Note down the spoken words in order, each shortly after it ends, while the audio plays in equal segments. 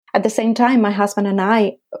At the same time, my husband and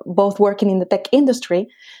I, both working in the tech industry,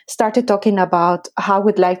 started talking about how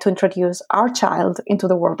we'd like to introduce our child into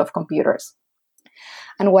the world of computers.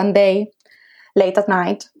 And one day, late at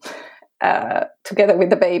night, together with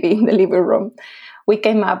the baby in the living room, we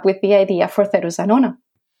came up with the idea for Cerus and Ona.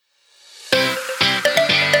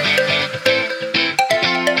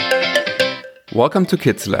 Welcome to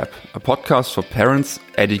Kids Lab, a podcast for parents,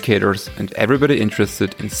 educators, and everybody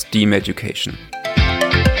interested in STEAM education.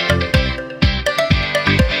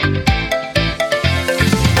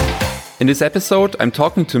 In this episode, I'm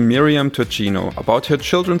talking to Miriam Turchino about her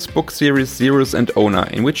children's book series Cerus and Ona,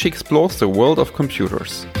 in which she explores the world of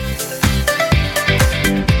computers.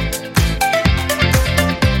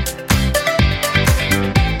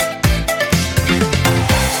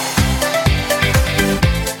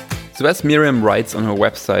 So as Miriam writes on her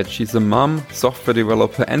website, she's a mom, software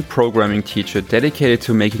developer and programming teacher dedicated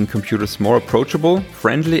to making computers more approachable,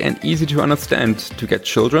 friendly and easy to understand to get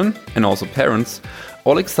children, and also parents,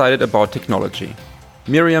 all excited about technology.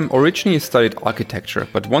 Miriam originally studied architecture,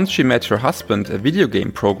 but once she met her husband, a video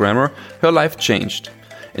game programmer, her life changed.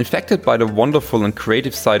 Infected by the wonderful and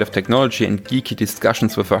creative side of technology and geeky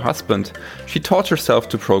discussions with her husband, she taught herself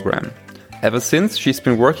to program. Ever since, she's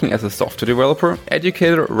been working as a software developer,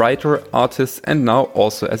 educator, writer, artist, and now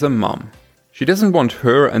also as a mom. She doesn't want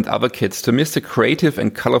her and other kids to miss the creative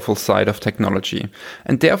and colorful side of technology,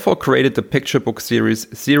 and therefore created the picture book series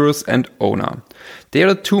Cerus and Ona. They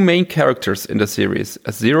are the two main characters in the series,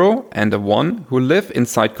 a 0 and a 1, who live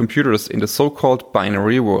inside computers in the so-called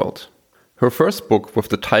binary world. Her first book, with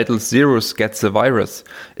the title Cerus Gets a Virus,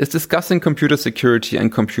 is discussing computer security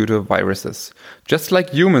and computer viruses. Just like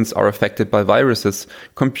humans are affected by viruses,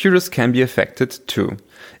 computers can be affected too.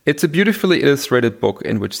 It's a beautifully illustrated book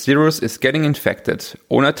in which Cerus is getting infected.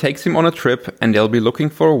 Ona takes him on a trip and they'll be looking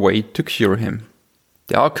for a way to cure him.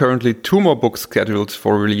 There are currently 2 more books scheduled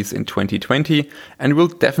for release in 2020, and we'll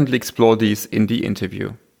definitely explore these in the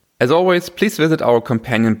interview. As always, please visit our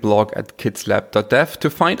companion blog at kidslab.dev to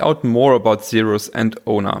find out more about Cerus and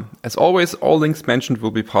Ona. As always, all links mentioned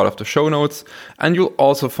will be part of the show notes, and you'll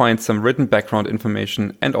also find some written background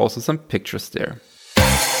information and also some pictures there.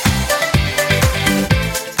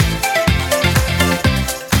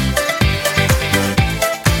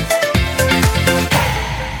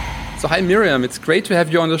 So hi Miriam, it's great to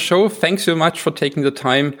have you on the show. Thanks so much for taking the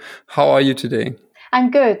time. How are you today? I'm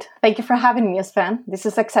good. Thank you for having me, Sven. This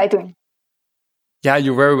is exciting. Yeah,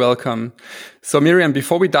 you're very welcome. So Miriam,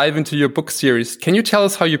 before we dive into your book series, can you tell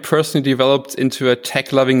us how you personally developed into a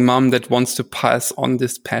tech-loving mom that wants to pass on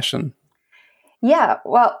this passion? Yeah,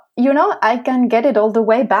 well, I can get it all the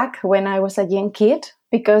way back when I was a young kid,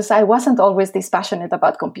 because I wasn't always this passionate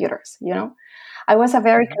about computers, I was a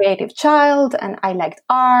very creative child and I liked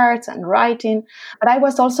art and writing, but I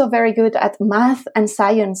was also very good at math and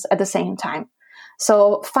science at the same time.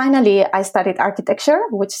 So finally, I studied architecture,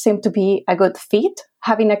 which seemed to be a good fit,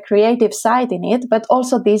 having a creative side in it, but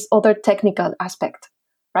also this other technical aspect,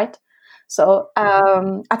 right? So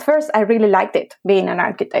at first, I really liked it, being an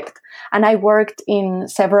architect. And I worked in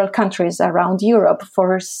several countries around Europe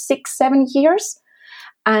for 6-7 years.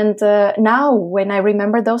 And now, when I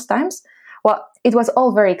remember those times, well, it was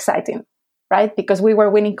all very exciting, right? Because we were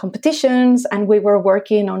winning competitions and we were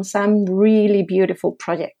working on some really beautiful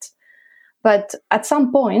projects. But at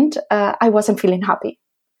some point, I wasn't feeling happy.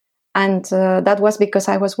 And that was because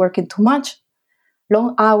I was working too much,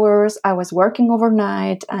 long hours, I was working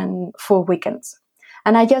overnight and full weekends.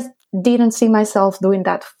 And I just didn't see myself doing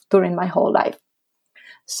that during my whole life.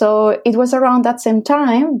 So it was around that same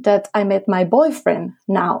time that I met my boyfriend,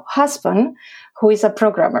 now husband, who is a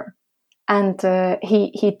programmer. And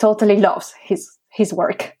he totally loves his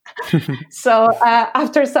work. So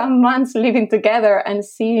after some months living together and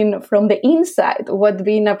seeing from the inside what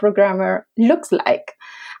being a programmer looks like,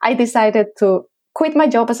 I decided to quit my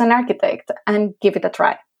job as an architect and give it a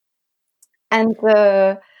try. And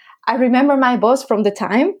I remember my boss from the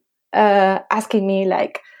time asking me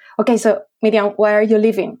like, okay, so Miriam, where are you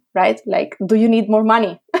living, right? Like, do you need more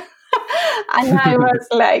money? And I was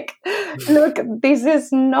like, look, this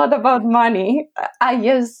is not about money.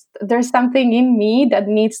 There's something in me that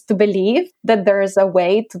needs to believe that there is a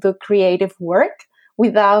way to do creative work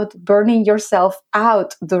without burning yourself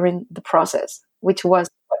out during the process, which was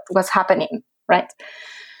what was happening, right?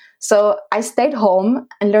 So I stayed home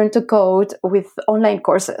and learned to code with online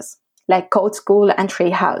courses like Code School and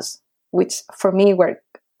Treehouse, which for me were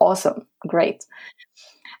awesome, great.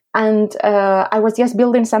 And I was just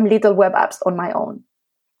building some little web apps on my own.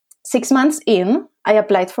 6 months in, I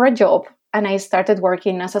applied for a job and I started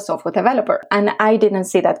working as a software developer. And I didn't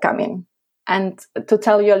see that coming. And to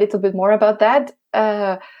tell you a little bit more about that,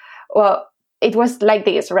 well, it was like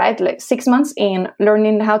this, right? Like 6 months in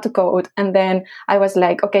learning how to code. And then I was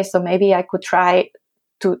like, okay, so maybe I could try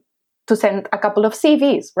to send a couple of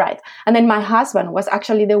CVs, right? And then my husband was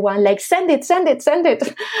actually the one like, send it.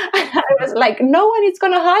 I was like, no one is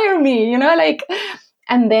going to hire me, like,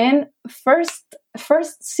 and then first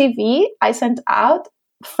CV I sent out,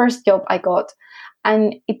 first job I got.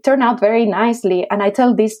 And it turned out very nicely. And I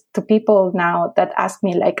tell this to people now that ask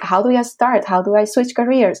me, like, how do I start? How do I switch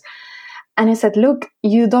careers? And I said, look,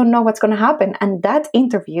 you don't know what's going to happen. And that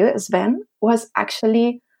interview, Sven, was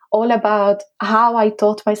actually all about how I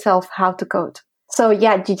taught myself how to code. So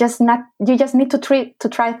yeah, you just need to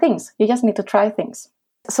try things. You just need to try things.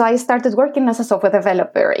 So I started working as a software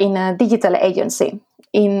developer in a digital agency.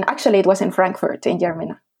 Actually, it was in Frankfurt, in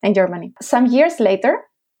Germany. Some years later,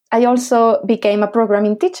 I also became a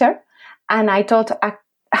programming teacher, and I taught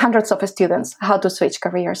hundreds of students how to switch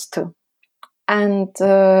careers too. And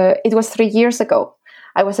it was 3 years ago.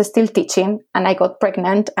 I was still teaching, and I got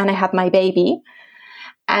pregnant, and I had my baby.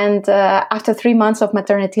 And after 3 months of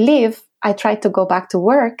maternity leave, I tried to go back to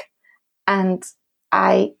work, and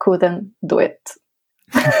I couldn't do it.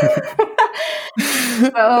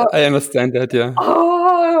 So, I understand that, yeah.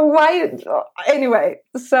 Oh, why? Anyway,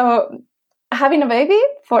 so having a baby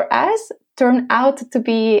for us turned out to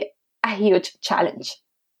be a huge challenge.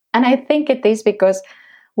 And I think it is because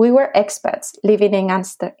we were expats living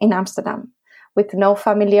in Amsterdam with no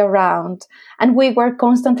family around. And we were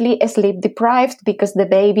constantly sleep deprived because the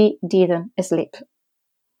baby didn't sleep.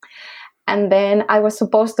 And then I was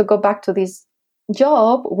supposed to go back to this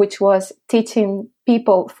job, which was teaching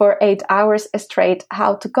people for 8 hours straight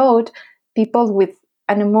how to code, people with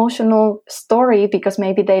an emotional story because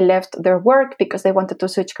maybe they left their work because they wanted to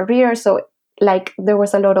switch careers. So like there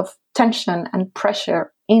was a lot of tension and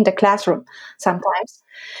pressure in the classroom sometimes.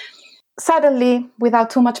 Suddenly, without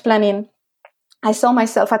too much planning, I saw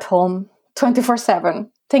myself at home 24/7,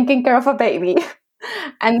 taking care of a baby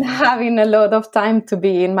and having a lot of time to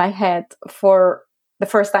be in my head for the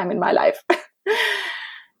first time in my life.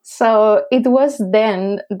 So it was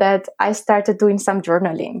then that I started doing some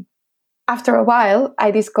journaling. After a while,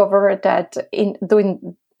 I discovered that in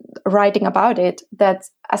writing about it, that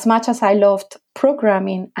as much as I loved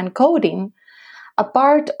programming and coding, a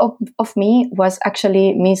part of me was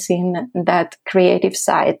actually missing that creative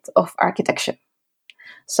side of architecture.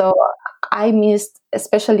 So I missed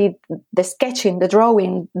especially the sketching, the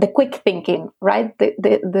drawing, the quick thinking, right?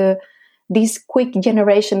 This quick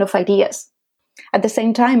generation of ideas. At the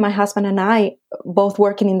same time, my husband and I, both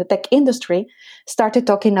working in the tech industry, started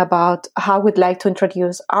talking about how we'd like to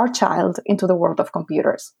introduce our child into the world of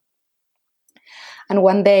computers. And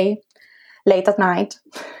one day, late at night,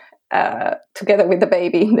 together with the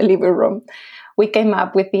baby in the living room, we came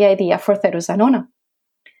up with the idea for Therus Anona.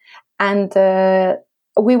 And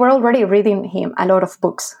we were already reading him a lot of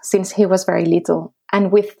books since he was very little. And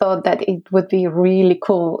we thought that it would be really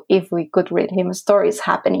cool if we could read him stories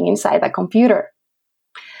happening inside a computer.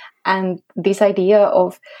 And this idea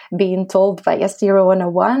of being told by a 0 and a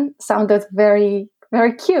 1 sounded very,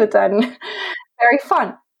 very cute and very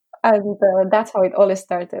fun. And that's how it all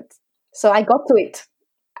started. So I got to it.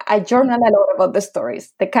 I journal a lot about the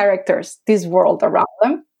stories, the characters, this world around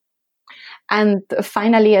them. And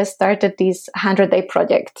finally, I started this 100-day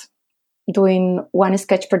project, doing 1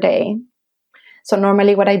 sketch per day. So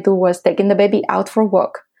normally what I do was taking the baby out for a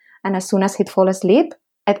walk. And as soon as he'd fall asleep,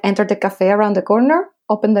 I'd enter the cafe around the corner,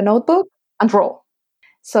 open the notebook, and draw.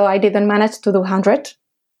 So I didn't manage to do 100,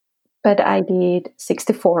 but I did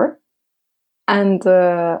 64. And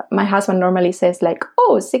my husband normally says like,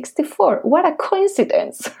 oh, 64, what a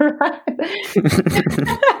coincidence, right?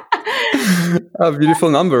 A beautiful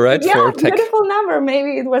number, right? Yeah, for tech. Beautiful number.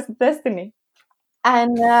 Maybe it was destiny.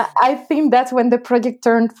 And I think that's when the project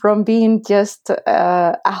turned from being just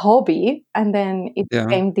a hobby, and then it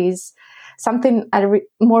became something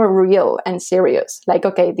more real and serious. Like,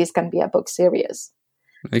 okay, this can be a book series.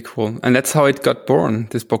 Very cool. And that's how it got born,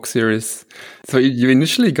 this book series. So you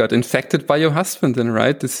initially got infected by your husband then,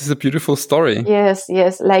 right? This is a beautiful story. Yes.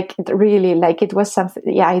 Like really, like it was something.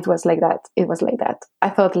 Yeah, it was like that. It was like that.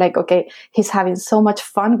 I thought like, okay, he's having so much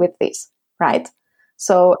fun with this, right?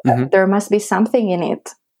 So there must be something in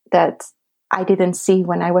it that I didn't see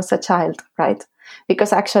when I was a child, right?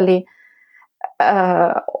 Because actually,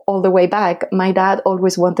 all the way back, my dad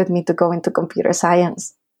always wanted me to go into computer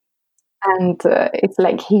science. And it's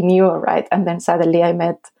like he knew, right? And then suddenly I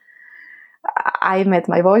met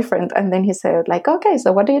my boyfriend, and then he said like, okay,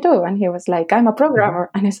 so what do you do? And he was like, I'm a programmer.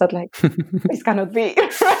 And I said like, this cannot be,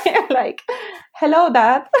 right? Like, hello,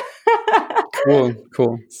 Dad.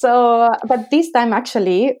 Cool. So, but this time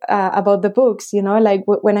actually about the books, like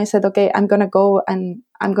when I said, okay, I'm going to go and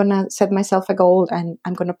I'm going to set myself a goal and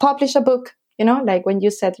I'm going to publish a book, like when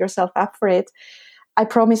you set yourself up for it, I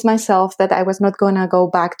promised myself that I was not going to go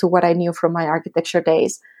back to what I knew from my architecture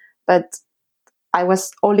days, but I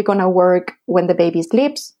was only going to work when the baby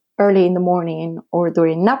sleeps, early in the morning or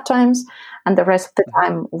during nap times, and the rest of the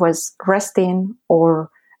time was resting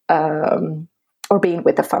or being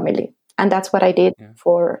with the family. And that's what I did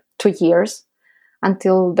for 2 years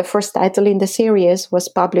until the first title in the series was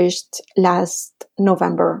published last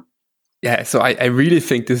November. Yeah, so I really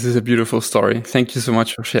think this is a beautiful story. Thank you so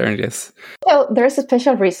much for sharing this. Well, there's a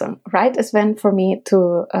special reason, right, Sven, for me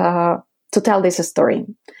to tell this story.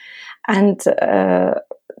 And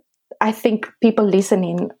I think people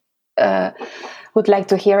listening would like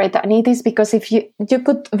to hear it. And it is because if you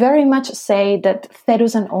could very much say that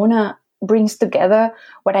Therus and Ona brings together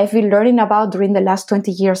what I've been learning about during the last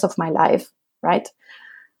 20 years of my life, right?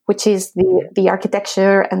 Which is the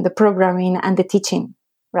architecture and the programming and the teaching,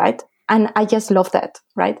 right? And I just love that,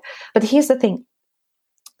 right? But here's the thing.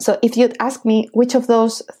 So if you'd ask me which of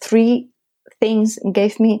those 3 things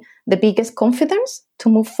gave me the biggest confidence to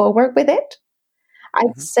move forward with it,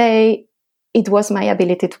 I'd say it was my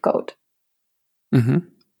ability to code.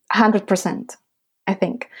 100%, I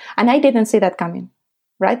think. And I didn't see that coming,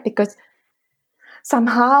 right? Because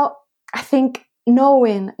somehow I think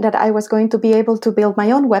knowing that I was going to be able to build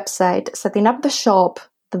my own website, setting up the shop,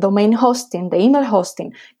 the domain hosting, the email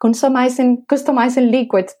hosting, customizing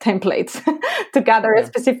Liquid templates to gather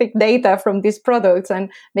specific data from these products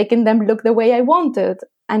and making them look the way I wanted,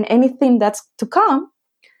 and anything that's to come,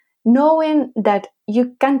 knowing that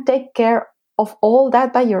you can take care of all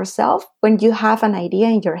that by yourself when you have an idea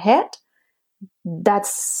in your head,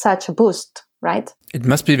 that's such a boost, right? It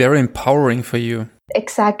must be very empowering for you.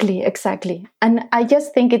 Exactly. And I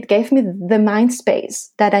just think it gave me the mind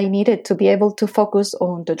space that I needed to be able to focus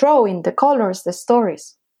on the drawing, the colors, the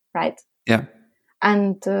stories, right? Yeah.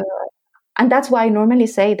 And that's why I normally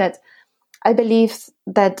say that I believe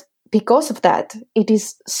that because of that, it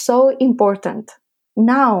is so important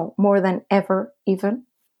now more than ever even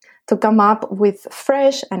to come up with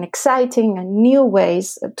fresh and exciting and new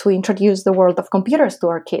ways to introduce the world of computers to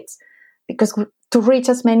our kids, because to reach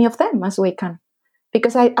as many of them as we can.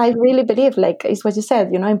 Because I really believe, like it's what you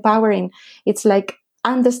said, empowering. It's like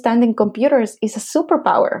understanding computers is a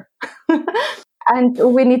superpower. And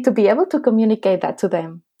we need to be able to communicate that to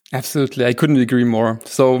them. Absolutely. I couldn't agree more.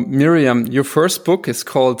 So Miriam, your first book is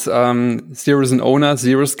called Therus and Ona,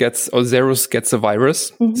 Therus Gets a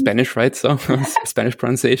Virus. Spanish, right? So Spanish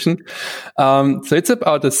pronunciation. So it's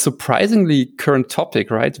about a surprisingly current topic,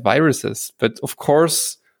 right? Viruses. But of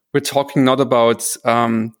course, we're talking not about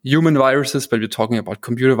human viruses, but we're talking about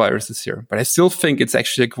computer viruses here. But I still think it's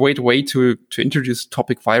actually a great way to introduce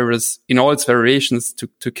topic virus in all its variations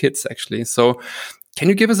to kids, actually. So can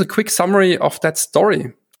you give us a quick summary of that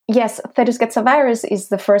story? Yes, Therus Gets a Virus is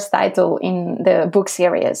the first title in the book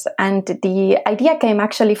series. And the idea came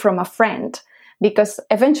actually from a friend, because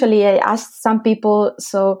eventually I asked some people,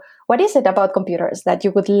 so what is it about computers that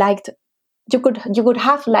you would like to, you would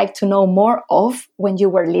have liked to know more of when you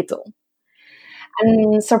were little?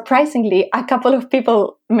 And surprisingly, a couple of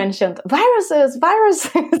people mentioned viruses.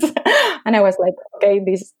 And I was like, okay,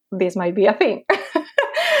 this might be a thing.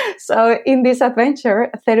 So in this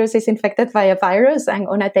adventure, Therus is infected by a virus and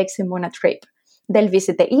Ona takes him on a trip. They'll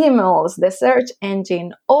visit the emails, the search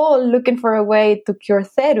engine, all looking for a way to cure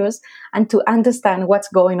Therus and to understand what's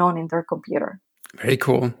going on in their computer. Very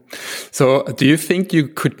cool. So do you think you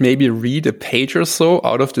could maybe read a page or so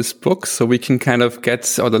out of this book so we can kind of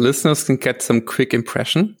or the listeners can get some quick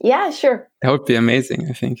impression? Yeah, sure. That would be amazing,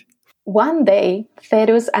 I think. One day,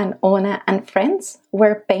 Therus and Ona and friends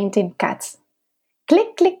were painting cats.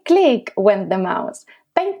 Click, click, click went the mouse.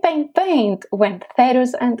 Paint, paint, paint went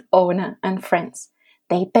Therus and Ona and friends.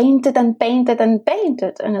 They painted and painted and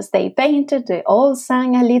painted, and as they painted, they all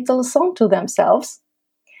sang a little song to themselves.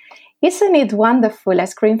 Isn't it wonderful, a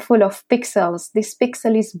screen full of pixels? This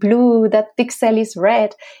pixel is blue, that pixel is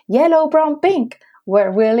red, yellow, brown, pink.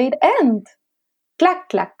 Where will it end? Clack,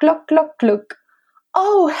 clack, clock, clock, cluck.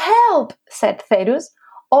 Oh, help, said Therus.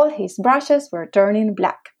 All his brushes were turning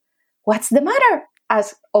black. What's the matter?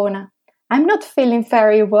 Asked Ona. I'm not feeling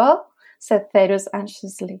very well, said Therus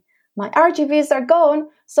anxiously. My RGBs are gone,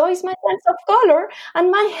 so is my sense of color, and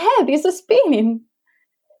my head is spinning.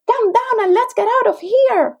 Come down and let's get out of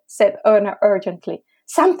here, said Ona urgently.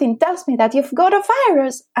 Something tells me that you've got a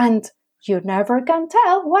virus. And you never can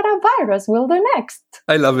tell what a virus will do next.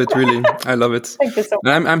 I love it, really. I love it. Thank you so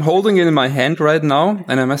much. I'm holding it in my hand right now,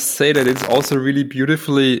 and I must say that it's also really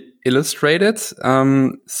beautifully illustrated.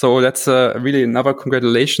 So that's really another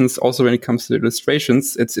congratulations also when it comes to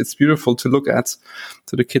illustrations. It's beautiful to look at.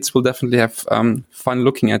 So the kids will definitely have fun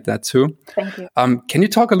looking at that too. Thank you. Can you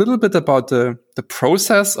talk a little bit about the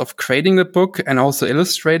process of creating the book and also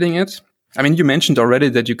illustrating it? I mean, you mentioned already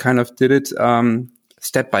that you kind of did it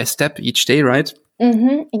step by step each day, right?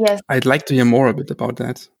 Mm-hmm, yes. I'd like to hear more a bit about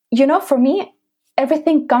that. You know, for me,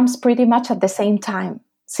 everything comes pretty much at the same time,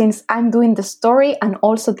 since I'm doing the story and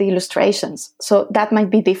also the illustrations. So that might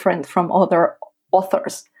be different from other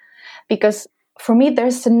authors. Because for me,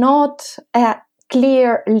 there's not a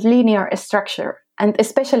clear linear structure. And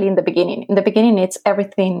especially in the beginning. In the beginning, it's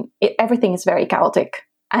everything is very chaotic.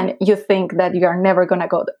 And you think that you are never going to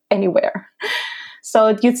go anywhere.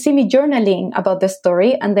 So you'd see me journaling about the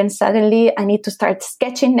story, and then suddenly I need to start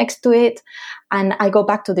sketching next to it, and I go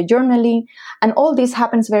back to the journaling, and all this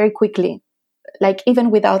happens very quickly, like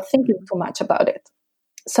even without thinking too much about it.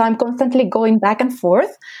 So I'm constantly going back and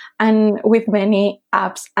forth, and with many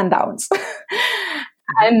ups and downs.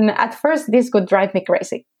 And at first, this could drive me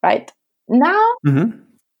crazy, right? Now,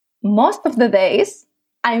 most of the days,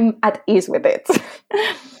 I'm at ease with it.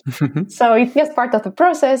 So it's just part of the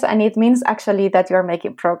process, and it means actually that you're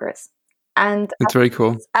making progress. And it's very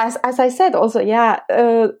cool. As I said, also,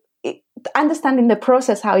 understanding the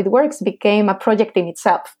process, how it works, became a project in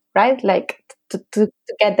itself, right? Like to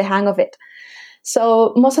get the hang of it.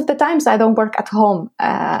 So most of the times I don't work at home.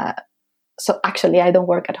 So actually, I don't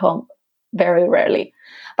work at home very rarely,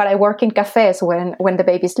 but I work in cafes when the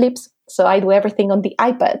baby sleeps. So I do everything on the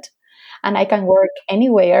iPad. And I can work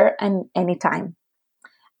anywhere and anytime.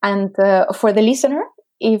 And for the listener,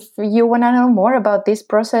 if you want to know more about this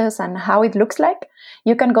process and how it looks like,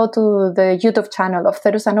 you can go to the YouTube channel of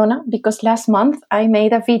Cerus and Ona, because last month I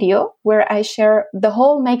made a video where I share the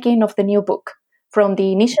whole making of the new book, from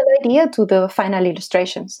the initial idea to the final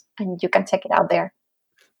illustrations. And you can check it out there.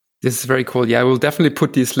 This is very cool. Yeah, I will definitely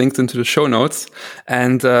put these links into the show notes.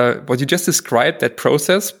 And what you just described, that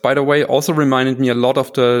process, by the way, also reminded me a lot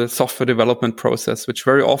of the software development process, which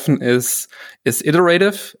very often is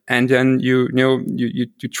iterative. And then you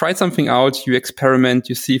try something out, you experiment,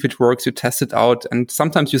 you see if it works, you test it out. And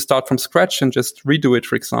sometimes you start from scratch and just redo it,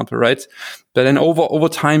 for example, right? But then over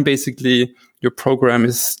time, basically, your program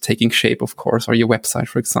is taking shape, of course, or your website,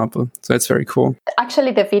 for example. So it's very cool.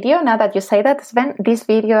 Actually, the video, now that you say that, Sven, this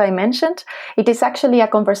video I mentioned, it is actually a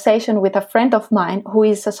conversation with a friend of mine who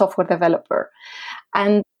is a software developer.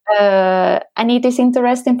 And it is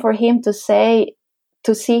interesting for him to see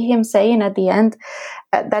him saying at the end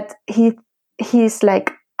that he's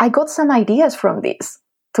like, I got some ideas from this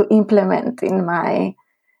to implement in my...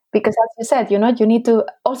 Because as you said, you need to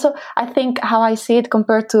also, I think how I see it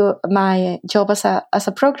compared to my job as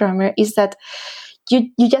a programmer is that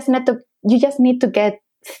you just need to get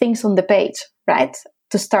things on the page, right?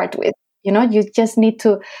 To start with, you just need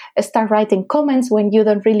to start writing comments when you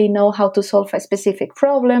don't really know how to solve a specific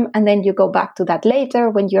problem. And then you go back to that later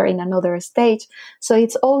when you're in another stage. So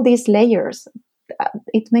it's all these layers.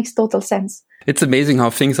 It makes total sense. It's amazing how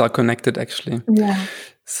things are connected, actually. Yeah.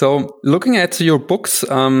 So looking at your books,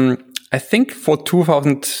 I think for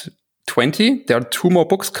 2020, there are 2 more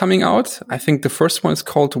books coming out. I think the first one is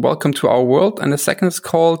called Welcome to Our World, and the second is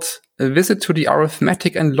called A Visit to the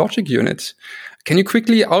Arithmetic and Logic Unit. Can you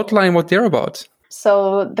quickly outline what they're about?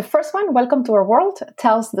 So the first one, Welcome to Our World,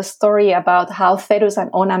 tells the story about how Cerus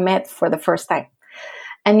and Ona met for the first time.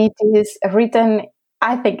 And it is written,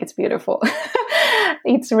 I think it's beautiful.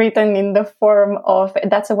 It's written in the form of,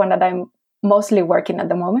 that's the one that I'm mostly working at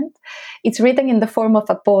the moment. It's written in the form of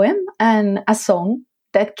a poem and a song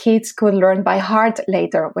that kids could learn by heart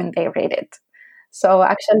later when they read it. So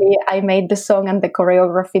actually, I made the song and the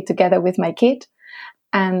choreography together with my kid.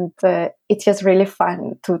 And it's just really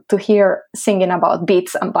fun to hear singing about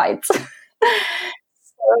beats and bytes.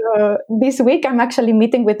 So this week, I'm actually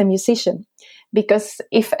meeting with a musician, because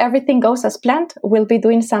if everything goes as planned, we'll be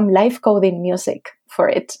doing some live coding music for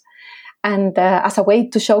it. And as a way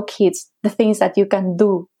to show kids the things that you can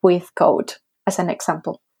do with code, as an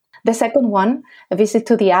example. The second one, A Visit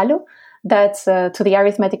to the ALU, that's to the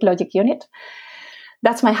Arithmetic Logic Unit.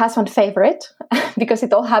 That's my husband's favorite, because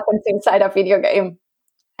it all happens inside a video game.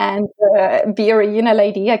 And the original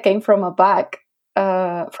idea came from a bug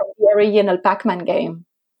from the original Pac-Man game.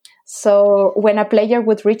 So when a player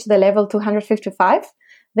would reach the level 255,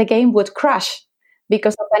 the game would crash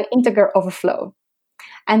because of an integer overflow.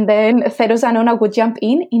 And then Cerus and Ona would jump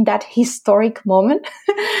in that historic moment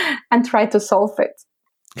and try to solve it.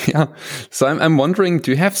 Yeah. So I'm wondering,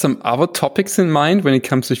 do you have some other topics in mind when it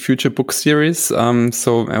comes to future book series?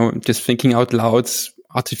 So I'm just thinking out loud,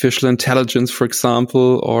 artificial intelligence, for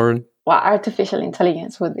example, or Well, artificial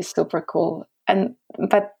intelligence would be super cool.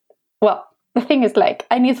 But the thing is, like,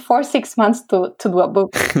 I need 6 months to do a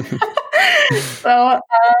book. So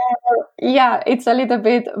yeah, it's a little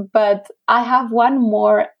bit, but I have one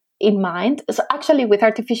more in mind. So actually, with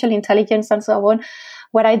artificial intelligence and so on,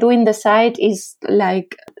 what I do in the site is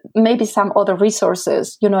like maybe some other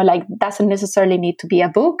resources, like doesn't necessarily need to be a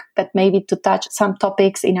book, but maybe to touch some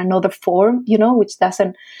topics in another form, which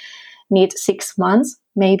doesn't need 6 months,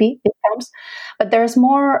 maybe it comes. But there's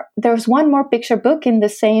one more picture book in the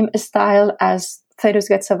same style as Fetus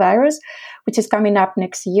Gets a Virus, which is coming up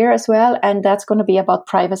next year as well. And that's going to be about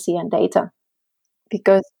privacy and data.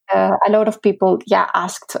 Because a lot of people,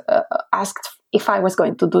 asked if I was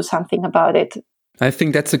going to do something about it. I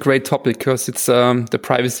think that's a great topic because it's the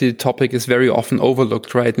privacy topic is very often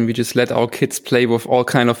overlooked, right? And we just let our kids play with all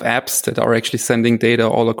kind of apps that are actually sending data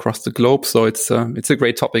all across the globe. So it's a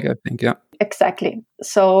great topic, I think. Yeah, exactly.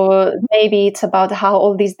 So maybe it's about how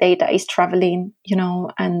all this data is traveling,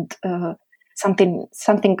 and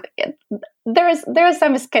something. There is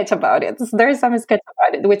some sketch about it. There is some sketch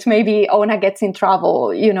about it, which maybe Ona gets in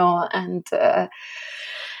trouble, and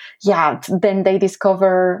then they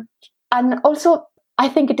discover. And also, I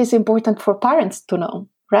think it is important for parents to know,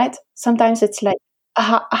 right? Sometimes it's like,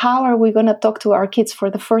 how are we going to talk to our kids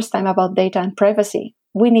for the first time about data and privacy?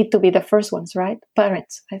 We need to be the first ones, right?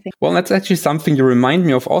 Parents, I think. Well, that's actually something you remind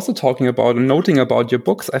me of also talking about and noting about your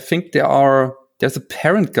books. I think there's a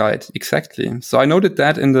parent guide, exactly. So I noted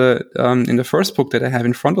that in the first book that I have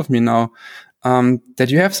in front of me now, that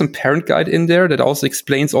you have some parent guide in there that also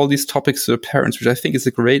explains all these topics to the parents, which I think is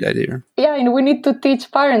a great idea. Yeah, and we need to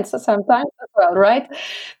teach parents sometimes as well, right?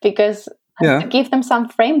 Because to give them some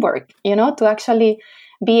framework, to actually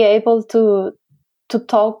be able to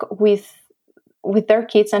talk with their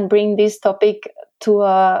kids and bring this topic to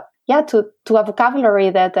a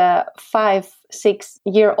vocabulary that a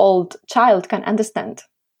 5-6-year-old child can understand.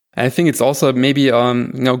 I think it's also maybe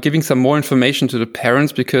giving some more information to the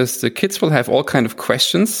parents because the kids will have all kind of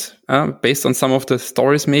questions based on some of the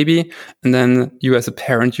stories maybe, and then you as a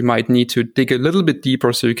parent you might need to dig a little bit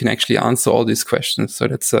deeper so you can actually answer all these questions. So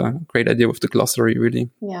that's a great idea with the glossary, really.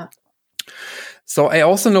 Yeah. So I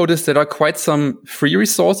also noticed there are quite some free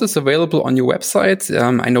resources available on your website.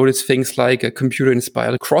 I noticed things like a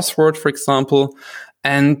computer-inspired crossword, for example.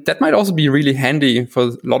 And that might also be really handy for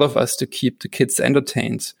a lot of us to keep the kids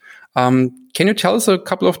entertained. Can you tell us a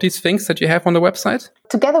couple of these things that you have on the website?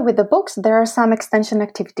 Together with the books, there are some extension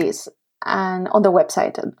activities and on the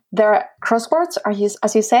website. There are crosswords,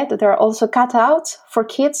 as you said. There are also cutouts for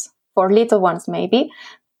kids, for little ones maybe,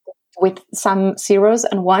 with some zeros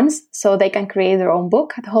and ones, so they can create their own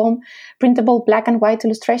book at home, printable black and white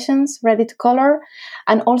illustrations, ready to color,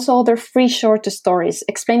 and also other free short stories,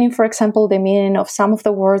 explaining, for example, the meaning of some of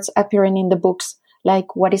the words appearing in the books,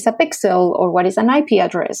 like what is a pixel or what is an IP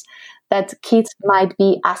address, that kids might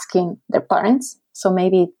be asking their parents. So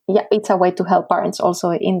maybe, it's a way to help parents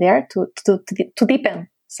also in there to deepen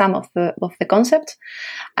some of the concepts.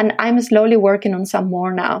 And I'm slowly working on some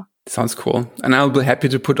more now. Sounds cool. And I'll be happy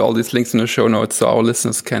to put all these links in the show notes so our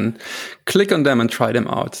listeners can click on them and try them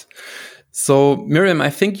out. So Miriam,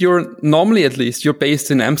 I think you're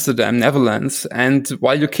based in Amsterdam, Netherlands. And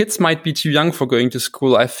while your kids might be too young for going to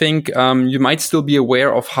school, I think you might still be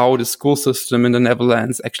aware of how the school system in the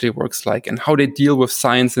Netherlands actually works like and how they deal with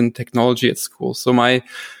science and technology at school. So my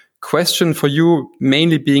question for you,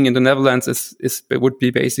 mainly being in the Netherlands, would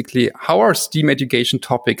be basically, how are STEAM education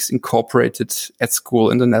topics incorporated at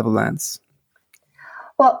school in the Netherlands?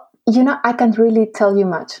 Well, I can't really tell you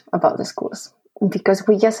much about the schools because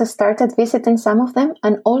we just started visiting some of them.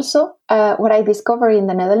 And also what I discovered in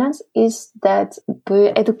the Netherlands is that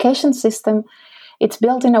the education system, it's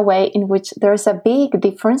built in a way in which there's a big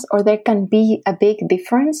difference, or there can be a big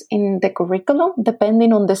difference in the curriculum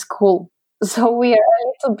depending on the school. So we are a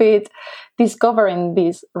little bit discovering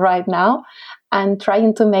this right now and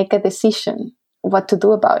trying to make a decision what to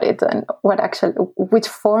do about it and which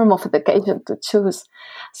form of education to choose.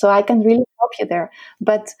 So I can really help you there.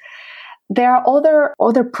 But there are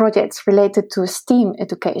other projects related to STEAM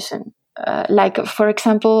education. Like, for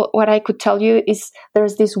example, what I could tell you is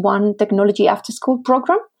there's this one technology after school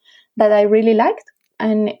program that I really liked,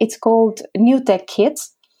 and it's called New Tech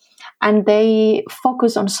Kids. And they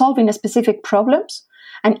focus on solving specific problems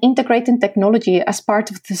and integrating technology as part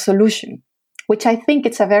of the solution, which I think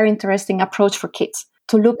it's a very interesting approach for kids,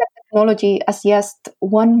 to look at technology as just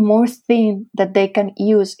one more thing that they can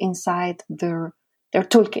use inside their their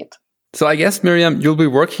toolkit. So I guess, Miriam, you'll be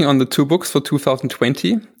working on the 2 books for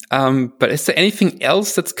 2020. But is there anything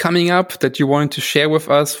else that's coming up that you wanted to share with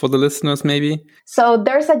us for the listeners, maybe? So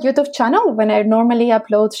there's a YouTube channel when I normally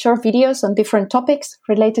upload short videos on different topics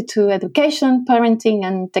related to education, parenting,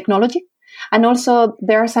 and technology. And also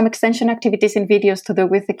there are some extension activities in videos to do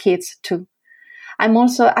with the kids too. I'm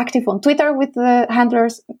also active on Twitter with the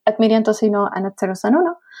handlers at Miriam Tocino and at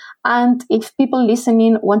Zerusanuno. And if people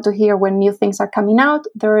listening want to hear when new things are coming out,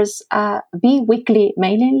 there is a bi-weekly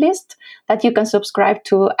mailing list that you can subscribe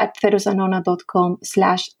to at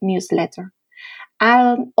zerusanuno.com/newsletter.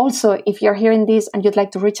 And also, if you're hearing this and you'd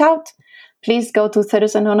like to reach out, please go to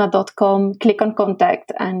zerusanuno.com, click on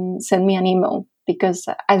contact and send me an email, because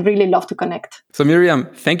I'd really love to connect. So Miriam,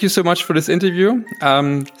 thank you so much for this interview.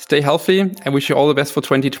 Stay healthy. I wish you all the best for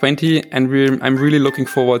 2020. And I'm really looking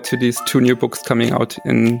forward to these 2 new books coming out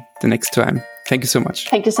in the next time. Thank you so much.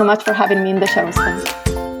 Thank you so much for having me in the show, Stan.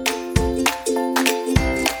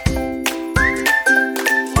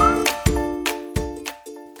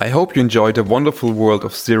 I hope you enjoyed the wonderful world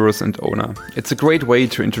of Zerus and Ona. It's a great way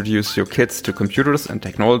to introduce your kids to computers and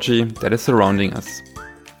technology that is surrounding us.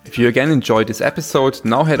 If you again enjoyed this episode,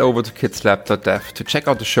 now head over to kidslab.dev to check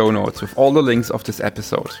out the show notes with all the links of this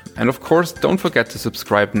episode. And of course, don't forget to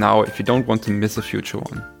subscribe now if you don't want to miss a future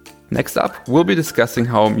one. Next up, we'll be discussing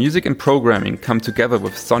how music and programming come together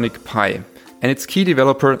with Sonic Pi and its key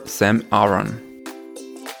developer, Sam Aaron.